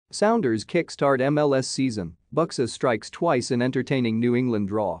Sounders kickstart MLS season, Buksa strikes twice in entertaining New England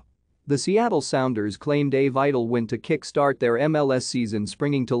draw. The Seattle Sounders claimed a vital win to kickstart their MLS season,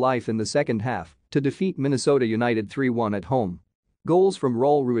 springing to life in the second half to defeat Minnesota United 3-1 at home. Goals from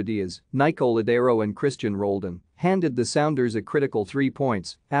Raul Ruidiaz, Nico Lodeiro and Christian Roldan handed the Sounders a critical 3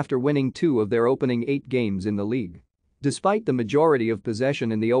 points after winning 2 of their opening 8 games in the league. Despite the majority of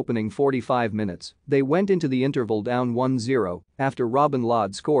possession in the opening 45 minutes, they went into the interval down 1-0 after Robin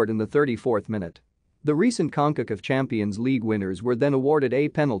Lod scored in the 34th minute. The recent CONCACAF Champions League winners were then awarded a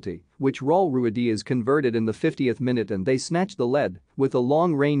penalty, which Raul Ruidiaz converted in the 50th minute, and they snatched the lead with a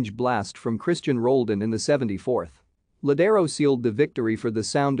long-range blast from Christian Roldan in the 74th. Lodeiro sealed the victory for the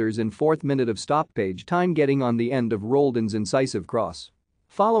Sounders in 4th minute of stoppage time, getting on the end of Roldan's incisive cross.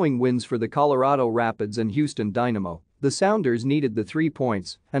 Following wins for the Colorado Rapids and Houston Dynamo, the Sounders needed the 3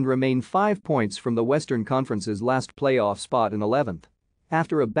 points and remain 5 points from the Western Conference's last playoff spot in 11th.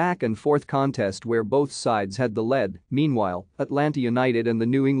 After a back-and-forth contest where both sides had the lead, meanwhile, Atlanta United and the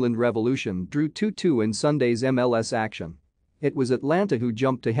New England Revolution drew 2-2 in Sunday's MLS action. It was Atlanta who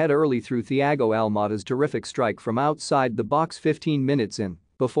jumped ahead early through Thiago Almada's terrific strike from outside the box 15 minutes in,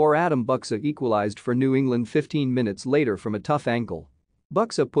 before Adam Buksa equalized for New England 15 minutes later from a tough ankle.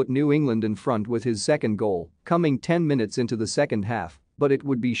 Buksa put New England in front with his second goal, coming 10 minutes into the second half, but it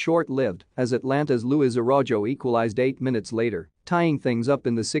would be short-lived as Atlanta's Luis Araujo equalized 8 minutes later, tying things up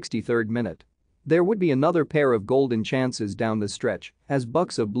in the 63rd minute. There would be another pair of golden chances down the stretch as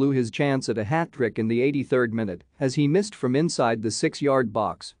Buksa blew his chance at a hat-trick in the 83rd minute as he missed from inside the 6-yard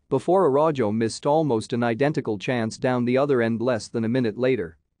box before Araujo missed almost an identical chance down the other end less than a minute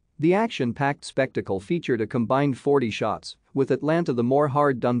later. The action-packed spectacle featured a combined 40 shots, with Atlanta the more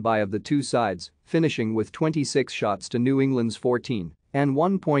hard-done-by of the two sides, finishing with 26 shots to New England's 14 and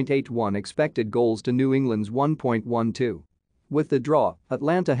 1.81 expected goals to New England's 1.12. With the draw,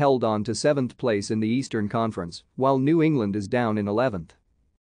 Atlanta held on to 7th place in the Eastern Conference, while New England is down in 11th.